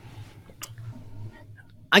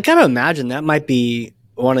 I gotta imagine that might be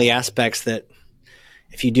one of the aspects that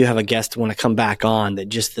if you do have a guest want to come back on, that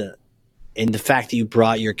just the fact that you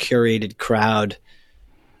brought your curated crowd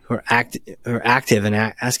who are active and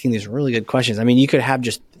asking these really good questions. I mean, you could have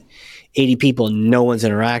just 80 people and no one's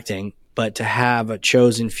interacting, but to have a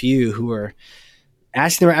chosen few who are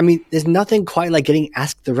asking there's nothing quite like getting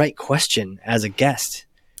asked the right question as a guest.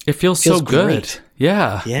 It feels so good. Great.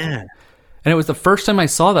 Yeah. And it was the first time I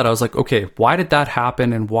saw that. I was like, okay, why did that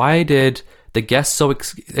happen? And why did the guests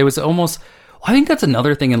it was almost, I think that's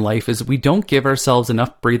another thing in life is we don't give ourselves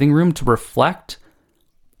enough breathing room to reflect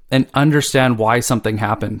and understand why something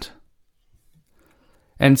happened.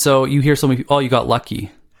 And so you hear somebody, you got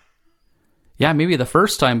lucky. Yeah, maybe the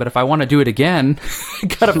first time, but if I want to do it again, I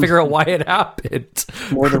got to figure out why it happened.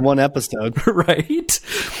 More than one episode. Right?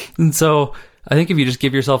 And so I think if you just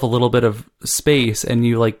give yourself a little bit of space and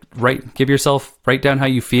you write down how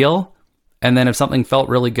you feel. And then if something felt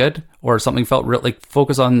really good or something felt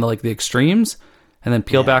focus on the extremes and then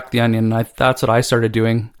peel back the onion. That's what I started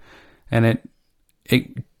doing. And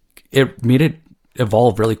it made it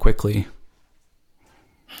evolve really quickly.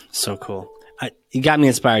 So cool. You got me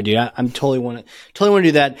inspired, dude. I'm totally want to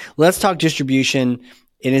do that. Let's talk distribution.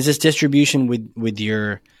 And is this distribution with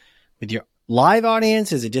your live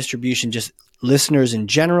audience? Is it distribution just listeners in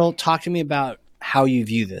general? Talk to me about how you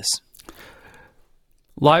view this.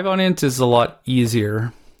 Live audience is a lot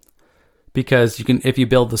easier because if you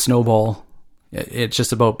build the snowball, it's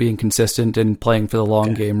just about being consistent and playing for the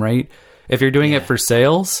long game, right? If you're doing it for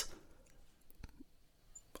sales,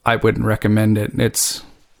 I wouldn't recommend it.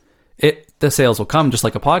 The sales will come just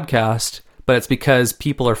like a podcast, but it's because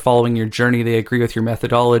people are following your journey. They agree with your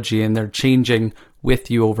methodology and they're changing with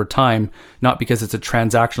you over time, not because it's a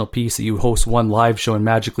transactional piece that you host one live show and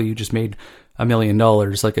magically you just made $1 million.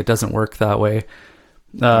 It doesn't work that way.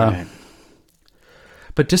 Right.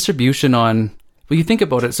 But distribution you think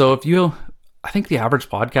about it. So I think the average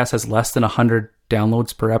podcast has less than 100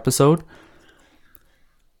 downloads per episode.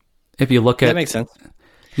 If you look at, that makes sense.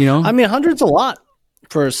 100's a lot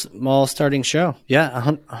for a small starting show.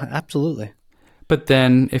 Yeah, absolutely. But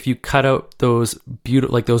then if you cut out those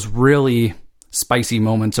beautiful, those really spicy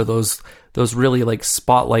moments or those really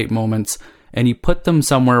spotlight moments, and you put them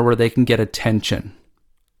somewhere where they can get attention.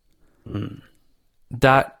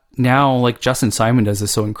 That now, Justin Simon does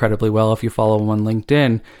this so incredibly well, if you follow him on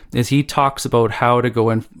LinkedIn, is he talks about how to go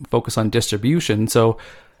and focus on distribution. So,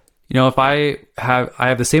 if I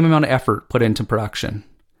have the same amount of effort put into production,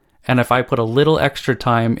 and if I put a little extra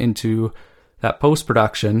time into that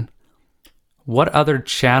post-production, what other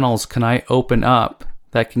channels can I open up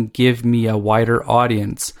that can give me a wider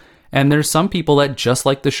audience? And there's some people that just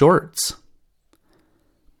like the shorts.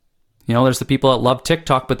 There's the people that love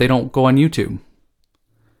TikTok, but they don't go on YouTube.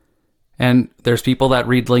 And there's people that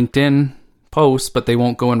read LinkedIn posts, but they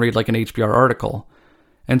won't go and read like an HBR article.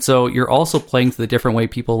 And so you're also playing to the different way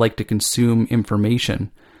people like to consume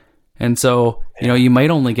information. And so, you might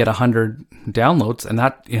only get 100 downloads, and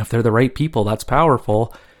that, if they're the right people, that's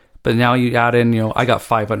powerful. But now you add in, I got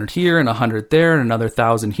 500 here and 100 there and another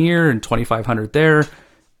 1,000 here and 2,500 there.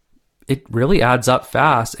 It really adds up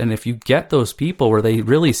fast. And if you get those people where they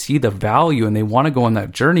really see the value and they want to go on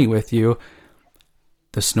that journey with you,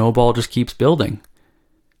 the snowball just keeps building.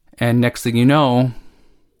 And next thing you know,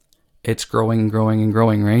 it's growing and growing and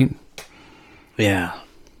growing, right? Yeah.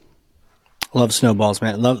 Love snowballs,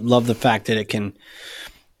 man. Love the fact that it can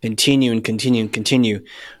continue and continue and continue.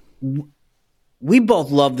 We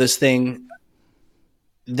both love this thing.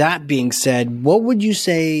 That being said, what would you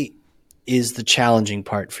say is the challenging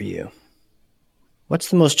part for you? What's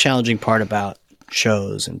the most challenging part about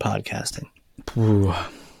shows and podcasting? Ooh,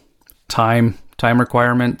 time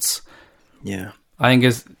requirements. Yeah. I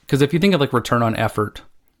think because if you think of like return on effort,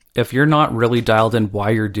 if you're not really dialed in why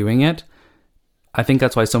you're doing it, I think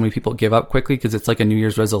that's why so many people give up quickly, because it's like a New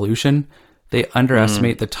Year's resolution. They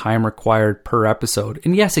underestimate the time required per episode.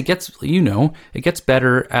 And yes, it gets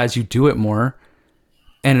better as you do it more.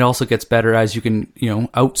 And it also gets better as you can,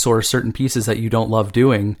 outsource certain pieces that you don't love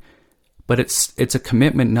doing. But it's a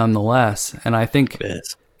commitment nonetheless. And I think,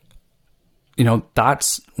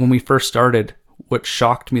 that's when we first started, what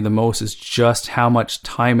shocked me the most is just how much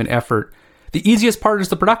time and effort. The easiest part is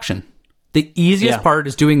the production. The easiest part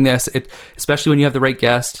is doing this, especially when you have the right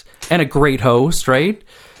guest and a great host, right?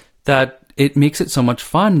 That it makes it so much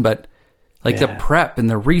fun, but the prep and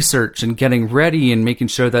the research and getting ready and making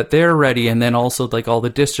sure that they're ready, and then also like all the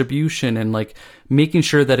distribution and like making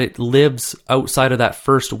sure that it lives outside of that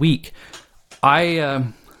first week.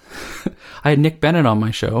 I had Nick Bennett on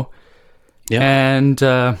my show, and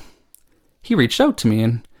he reached out to me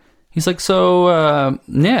and he's like, "So,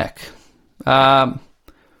 Nick,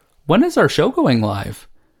 when is our show going live?"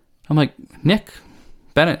 I'm like, "Nick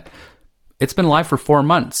Bennett, it's been live for 4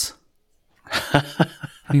 months."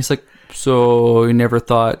 And he's like, "So you never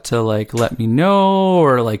thought to like let me know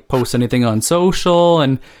or like post anything on social?"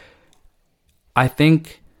 And I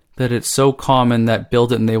think that it's so common that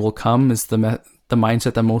build it and they will come is the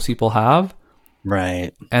mindset that most people have.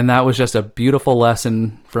 Right. And that was just a beautiful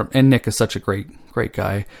lesson and Nick is such a great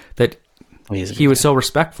guy that he was so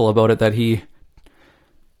respectful about it that he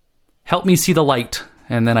helped me see the light,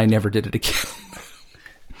 and then I never did it again.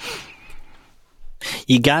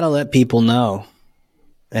 You got to let people know.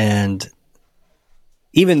 And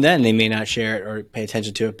even then, they may not share it or pay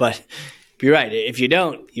attention to it. But you're right. If you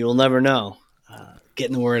don't, you will never know.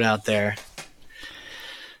 Getting the word out there.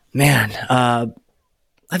 Man, I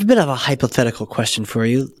have a bit of a hypothetical question for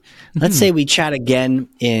you. Let's say we chat again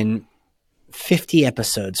in 50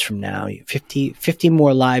 episodes from now, 50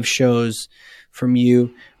 more live shows from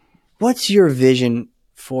you. What's your vision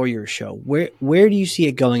for your show? Where do you see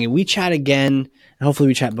it going? And we chat again, and hopefully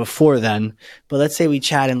we chat before then, but let's say we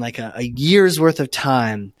chat in like a year's worth of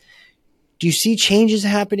time. Do you see changes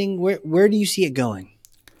happening? Where do you see it going?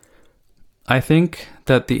 I think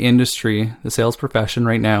that the industry, the sales profession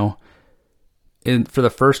right now, for the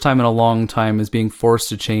first time in a long time, is being forced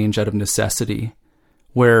to change out of necessity,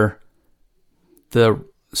 where the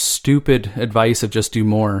stupid advice of just do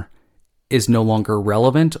more is no longer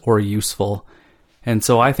relevant or useful. And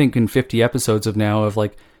so I think in 50 episodes of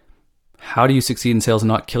like, how do you succeed in sales and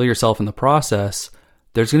not kill yourself in the process?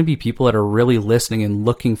 There's going to be people that are really listening and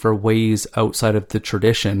looking for ways outside of the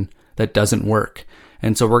tradition that doesn't work.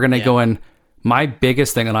 And so we're going to go in. My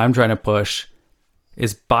biggest thing that I'm trying to push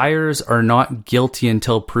is buyers are not guilty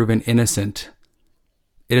until proven innocent.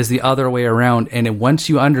 It is the other way around. And once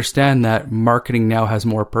you understand that marketing now has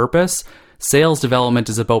more purpose, sales development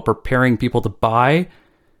is about preparing people to buy,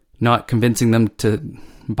 not convincing them to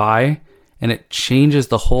buy. And it changes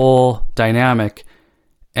the whole dynamic.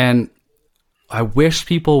 And I wish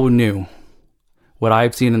people knew what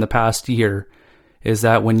I've seen in the past year is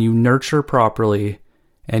that when you nurture properly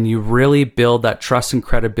and you really build that trust and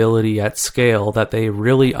credibility at scale, that they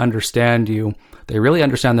really understand you, they really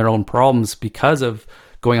understand their own problems because of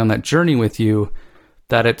going on that journey with you,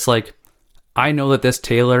 that it's like, I know that this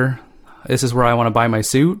tailor, this is where I want to buy my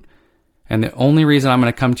suit. And the only reason I'm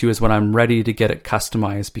going to come to you is when I'm ready to get it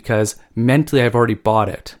customized, because mentally I've already bought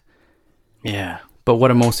it. Yeah. But what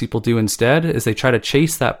do most people do instead is they try to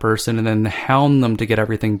chase that person and then hound them to get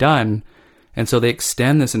everything done. And so they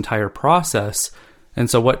extend this entire process. And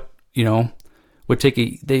so what, would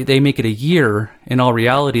take they make it a year. In all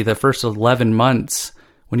reality, the first 11 months,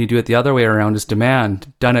 when you do it the other way around, is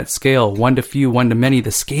demand, done at scale, one to few, one to many,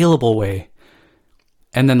 the scalable way.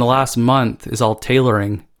 And then the last month is all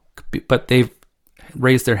tailoring, but they've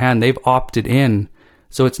raised their hand. They've opted in.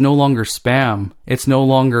 So it's no longer spam. It's no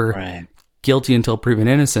longer guilty until proven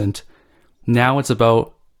innocent. Now it's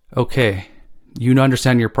about, okay, you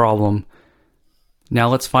understand your problem. Now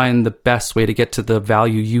let's find the best way to get to the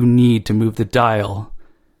value you need to move the dial,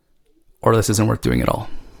 or this isn't worth doing at all.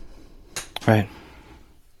 Right.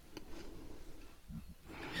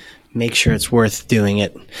 Make sure it's worth doing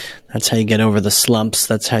it. That's how you get over the slumps.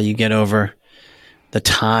 That's how you get over the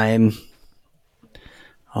time.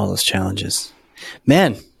 All those challenges.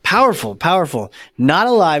 Man, powerful, powerful. Not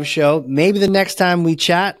a live show. Maybe the next time we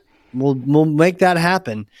chat, we'll make that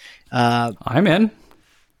happen. I'm in.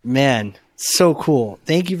 Man, so cool.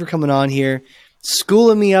 Thank you for coming on here,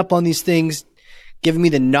 schooling me up on these things, giving me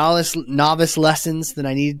the novice lessons that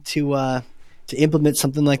I need to implement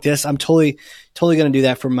something like this. I'm totally going to do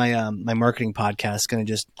that for my my marketing podcast. Going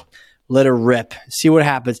to just let her rip, see what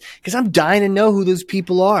happens, because I'm dying to know who those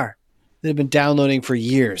people are that have been downloading for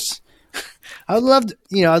years. I'd love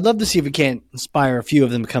to see if we can't inspire a few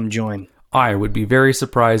of them to come join. I would be very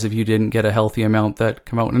surprised if you didn't get a healthy amount that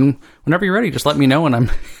come out. And whenever you're ready, just let me know, and I'm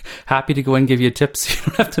happy to go and give you tips. You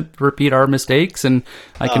don't have to repeat our mistakes, and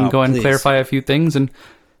I can go and clarify a few things. And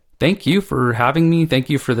thank you for having me. Thank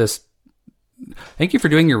you for this. Thank you for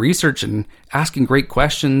doing your research and asking great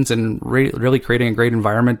questions and really creating a great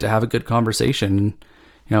environment to have a good conversation.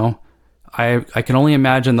 I can only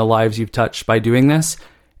imagine the lives you've touched by doing this,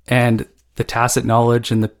 and the tacit knowledge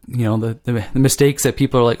and the mistakes that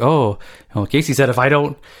people are like, Casey said, if I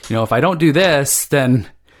don't do this, then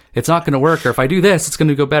it's not going to work. Or if I do this, it's going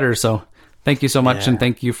to go better. So thank you so much. And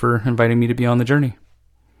thank you for inviting me to be on the journey.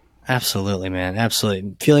 Absolutely, man.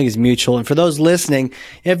 Absolutely. Feeling is mutual. And for those listening,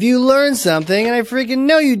 if you learned something, and I freaking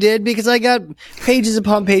know you did, because I got pages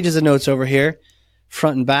upon pages of notes over here,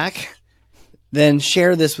 front and back, then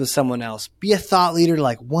share this with someone else. Be a thought leader,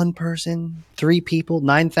 like one person, 3 people,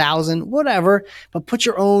 9,000, whatever. But put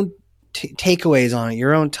your own takeaways on it,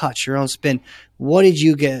 your own touch, your own spin. What did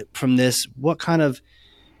you get from this? What kind of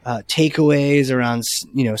takeaways around,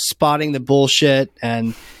 spotting the bullshit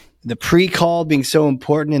and the pre-call being so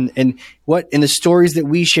important, and what in the stories that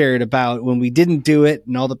we shared about when we didn't do it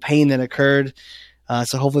and all the pain that occurred.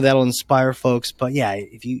 So hopefully that'll inspire folks. But yeah,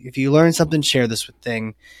 if you learn something, share this with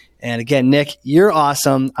Thing. And again, Nick, you're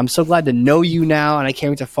awesome. I'm so glad to know you now, and I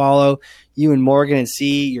can't wait to follow you and Morgan and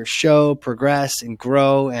see your show progress and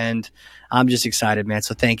grow. And I'm just excited, man.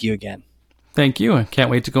 So thank you again. Thank you. I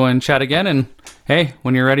can't wait to go and chat again. And hey,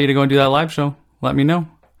 when you're ready to go and do that live show, let me know.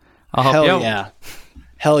 I'll help you out.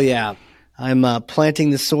 Hell yeah. I'm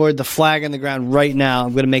planting the flag on the ground right now.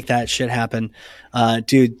 I'm going to make that shit happen.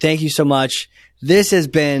 Dude, thank you so much. This has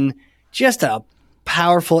been just a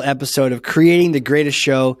powerful episode of Creating the Greatest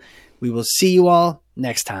Show. We will see you all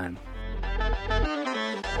next time.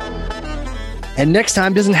 And next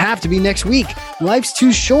time doesn't have to be next week. Life's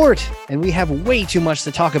too short, and we have way too much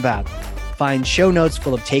to talk about. Find show notes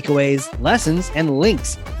full of takeaways, lessons, and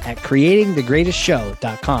links at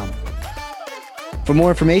creatingthegreatestshow.com. For more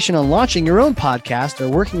information on launching your own podcast or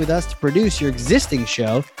working with us to produce your existing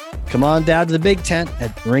show, come on down to the big tent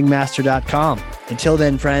at ringmaster.com. Until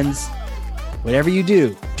then, friends, whatever you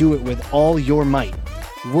do, do it with all your might.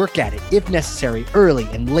 Work at it, if necessary, early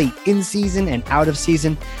and late, in season and out of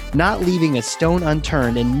season, not leaving a stone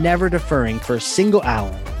unturned and never deferring for a single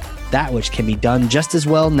hour that which can be done just as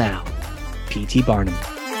well now. P.T. Barnum.